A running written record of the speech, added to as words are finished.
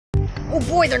Oh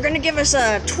boy, they're gonna give us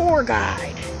a tour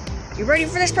guide. You ready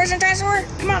for this, President Dinosaur?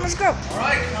 Come on, let's go. All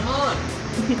right, come on.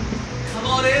 Come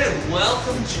on in.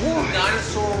 Welcome to the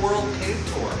Dinosaur World Cave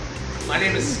Tour. My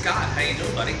name is Scott. How you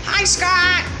doing, buddy? Hi,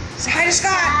 Scott. Say hi to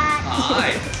Scott.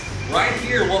 Hi. Right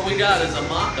here, what we got is a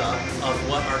mock-up of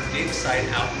what our dig site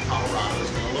out in Colorado is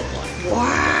going to look like.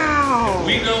 Wow. If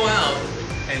we go out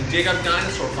and dig up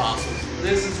dinosaur fossils,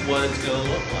 this is what it's going to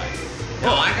look like.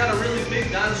 Now, I got a really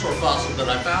big dinosaur fossil that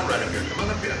I found right up here. Come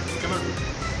on up here. Come on.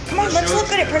 Come on, let's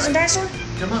look at it, President Dinosaur.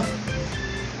 Come on.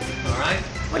 All right.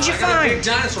 What'd you I got find? a big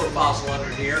dinosaur fossil under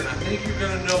here, and I think you're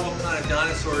going to know what kind of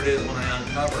dinosaur it is when I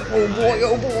uncover it. Oh boy,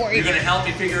 oh boy. You're going to help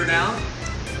me figure it out?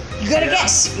 You gotta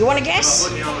guess. You wanna guess? I'm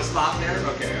putting you on the spot there?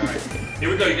 Okay, all right. Here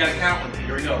we go. You gotta count with me.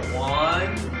 Here we go.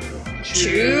 1,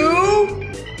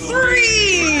 2,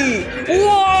 3.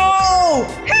 Whoa!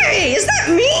 Hey, is that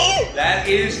me? That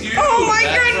is you. Oh my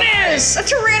That's goodness! right.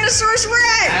 A Tyrannosaurus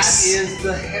Rex! That is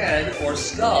the head or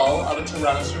skull of a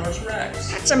Tyrannosaurus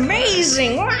Rex. That's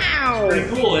amazing! Wow! Pretty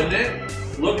cool, isn't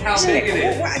it? Look how big it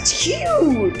is. Wow, it's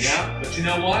huge! Yeah, but you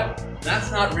know what?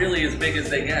 That's not really as big as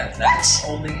they get. That's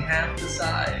only half the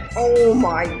size. Oh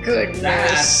my goodness!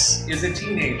 That is a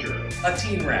teenager, a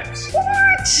teen Rex. What?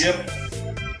 Yep.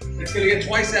 It's gonna get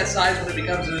twice that size when it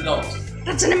becomes an adult.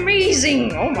 That's an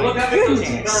amazing! Oh my Look how big those teeth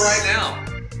goodness! are right now.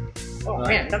 Oh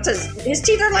man, that's his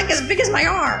teeth are like as big as my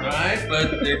arm. Right,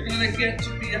 but they're gonna get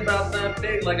to be about that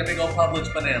big, like a big old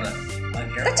Publix banana.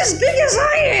 That's as big as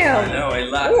I am. I know, a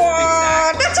lot.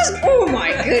 Wow, that's as, oh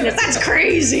my goodness, that's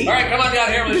crazy. All right, come on down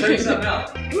here. I'm gonna show you something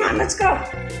else. Come on, let's go.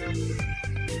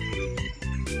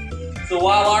 So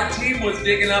while our team was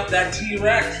digging up that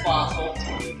T-Rex fossil,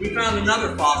 we found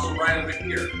another fossil right over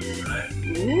here. Right?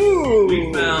 Ooh.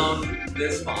 We found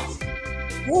this fossil.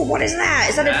 Ooh, what is that?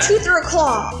 Is that a tooth or a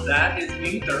claw? That is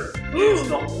neither. It's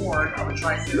the horn of a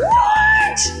triceratops.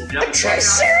 What? Yep. A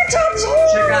triceratops horn?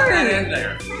 Check out that end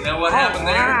there. You know what happened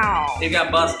wow. there? It got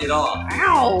busted off.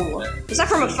 Ow. Is that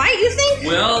from a fight, you think?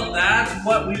 Well, that's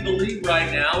what we believe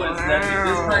right now, is that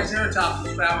this triceratops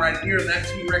was found right here and that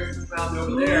T-Rex was found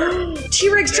over there.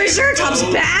 T-Rex triceratops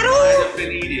battle? Might have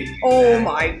been eating. Oh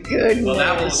my goodness. Well,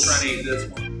 that one was trying to eat this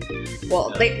one.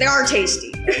 Well, they are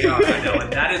tasty. They are, I know.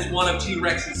 And that is one of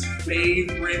T-Rex's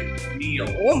favorite meals.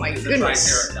 Oh my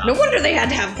goodness. No wonder they had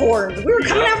to have horns. We were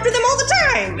coming after them all the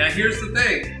time. Now here's the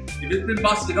thing. If it's been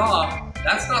busted off,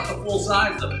 that's not the full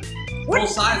size of it. What? Full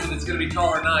size of it's going to be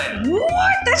taller than I am.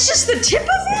 What? That's just the tip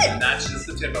of it? And that's just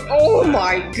the tip of it. Oh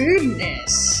my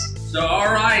goodness. So,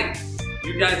 all right.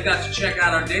 You guys got to check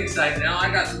out our dig site. Now I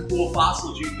got some cool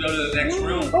fossils. You can go to the next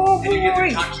room and you get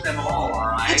to touch them all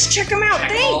right? Let's check them out.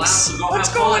 Check Thanks. them all out, so go let's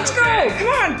have go, fun, let's okay? go. Come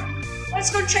on. Let's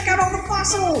go check out all the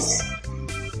fossils.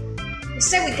 They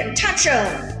say we can touch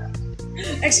them.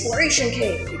 Exploration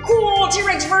cave. Cool,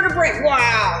 T-Rex vertebrae.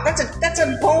 Wow, that's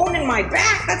a bone in my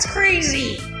back. That's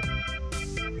crazy.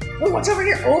 Oh, what's over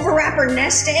here? Overwrapper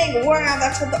nest egg. Wow,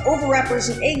 that's what the overwrappers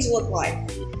and eggs look like.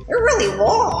 They're really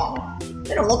long.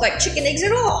 They don't look like chicken eggs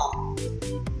at all.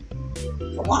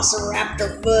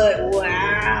 Velociraptor foot.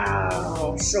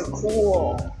 Wow, so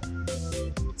cool.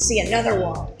 Let's see another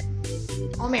one.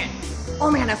 Oh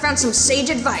man, I found some sage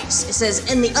advice. It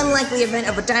says, in the unlikely event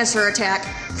of a dinosaur attack,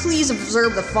 please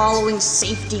observe the following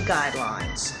safety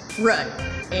guidelines. Run,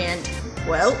 and,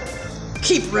 well,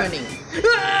 keep running.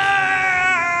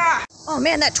 Ah! Oh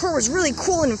man, that tour was really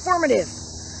cool and informative.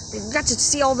 We got to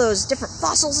see all those different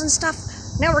fossils and stuff.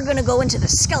 Now we're gonna go into the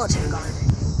skeleton garden.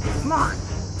 Come on.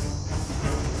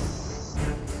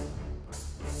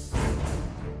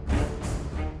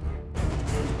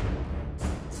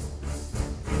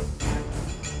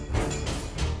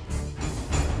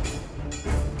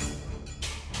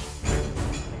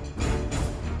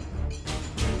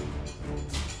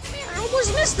 Man, I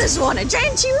almost missed this one, a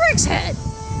giant T-Rex head.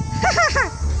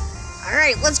 All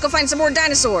right, let's go find some more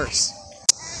dinosaurs.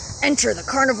 Enter the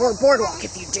Carnivore boardwalk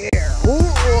if you dare. Ooh,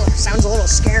 sounds a little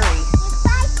scary.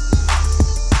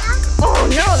 Oh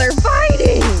no, they're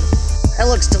fighting! That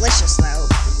looks delicious though.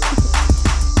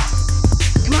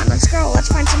 Come on, let's go. Let's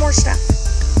find some more stuff.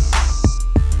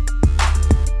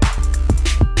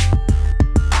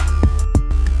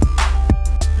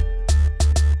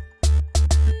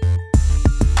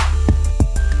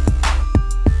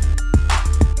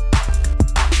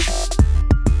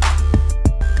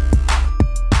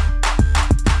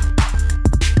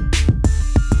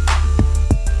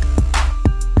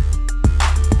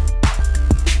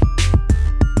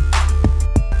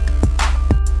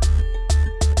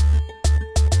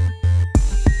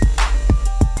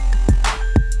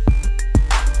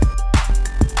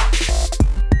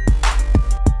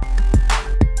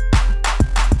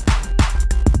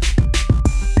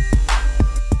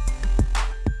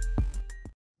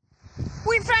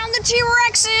 the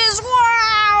T-Rexes!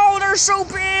 Wow, they're so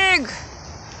big!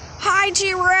 Hi,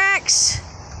 T-Rex!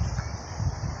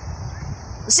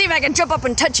 Let's see if I can jump up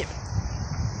and touch him.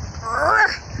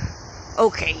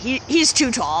 Okay, he's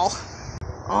too tall.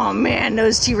 Oh man,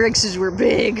 those T-Rexes were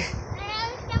big.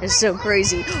 It's so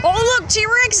crazy. Oh look,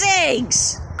 T-Rex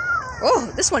eggs!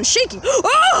 Oh, this one's shaking.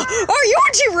 Oh, are you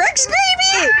a T-Rex,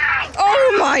 baby?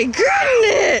 Oh my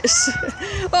goodness!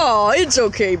 Oh, it's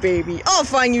okay, baby. I'll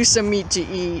find you some meat to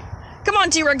eat. Come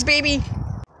on, T-Rex, baby.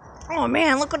 Oh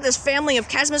man, look at this family of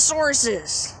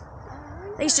spinosauruses.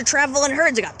 They used to travel in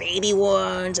herds. They got baby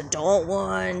ones, adult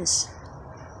ones.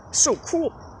 So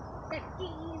cool.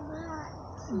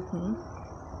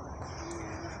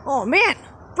 Oh man,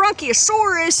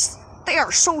 Bronchiosaurus, they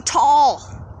are so tall.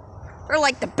 They're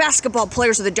like the basketball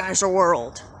players of the Dinosaur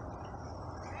World.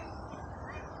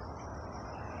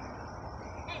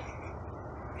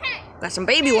 Got some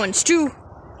baby ones too.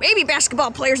 Baby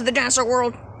basketball players of the Dinosaur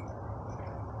World.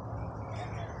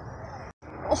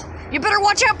 Oh, you better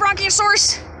watch out,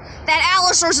 Bronchiosaurus. That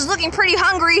Allosaurus is looking pretty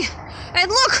hungry. And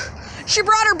look, she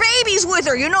brought her babies with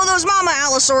her. You know those mama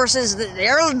Allosauruses,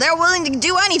 they're willing to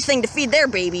do anything to feed their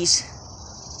babies.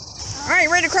 All right,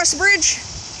 ready to cross the bridge?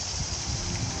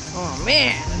 Oh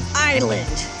man, an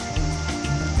island.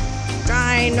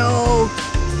 Dino-Nechus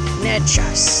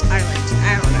Island.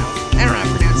 I don't know how to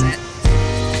pronounce that.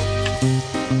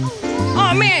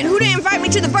 Oh man, who didn't invite me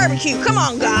to the barbecue? Come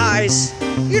on, guys.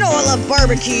 You know I love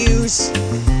barbecues.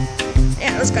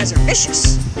 Yeah, those guys are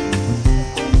vicious.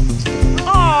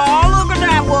 Oh, look at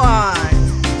that one.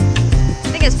 I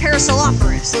think it's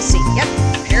Parasaurolophus. Let's see. Yep,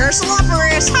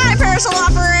 Parasaurolophus. Hi,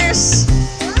 Parasaurolophus.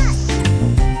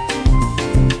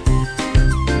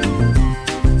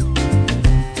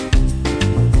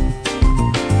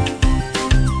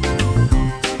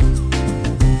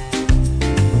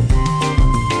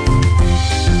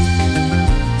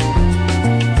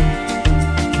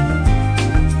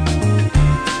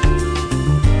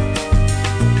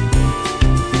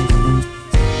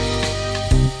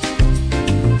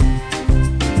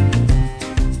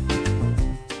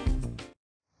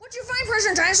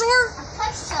 Dinosaur? A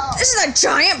puzzle. This is a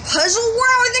giant puzzle?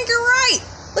 Wow, I think you're right.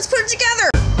 Let's put it together.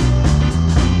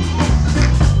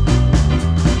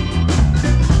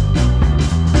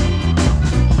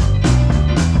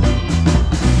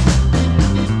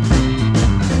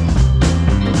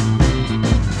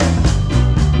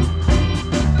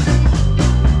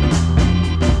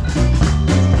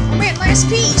 Oh man, last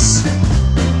piece.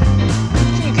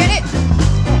 Can you get it?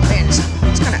 Oh man, it's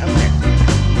kind of up there.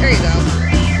 There you go.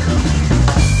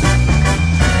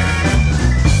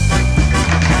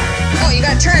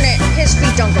 Turn it. His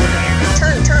feet don't go there.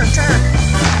 Turn.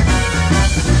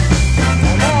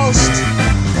 Almost.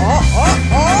 Oh.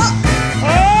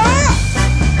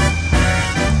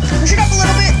 Push it up a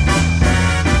little bit.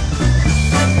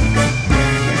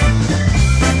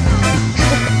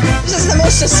 This is the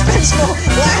most suspenseful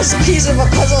last piece of a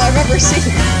puzzle I've ever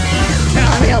seen. Now,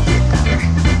 let me help you.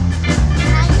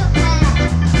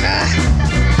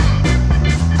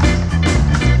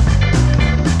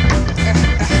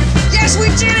 We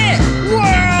did it!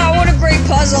 Wow, what a great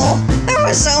puzzle! That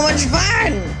was so much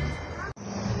fun!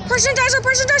 Person Dinosaur!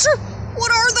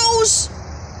 What are those?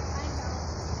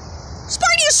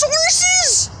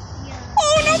 Spinosauruses?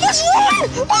 Oh no, let's run!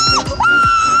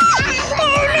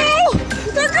 Oh no!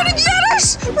 They're gonna get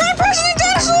us! Run, President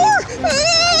Dinosaur!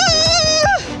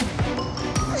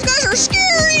 These guys are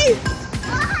scary!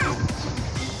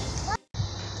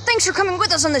 Thanks for coming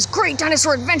with us on this great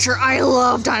dinosaur adventure. I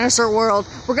love Dinosaur World.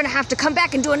 We're gonna have to come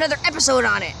back and do another episode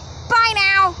on it. Bye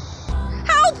now!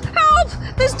 Help!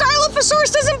 This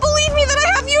Dilophosaurus doesn't believe me that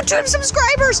I have YouTube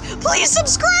subscribers! Please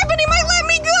subscribe and he might let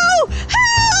me go!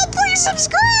 Help! Please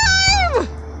subscribe!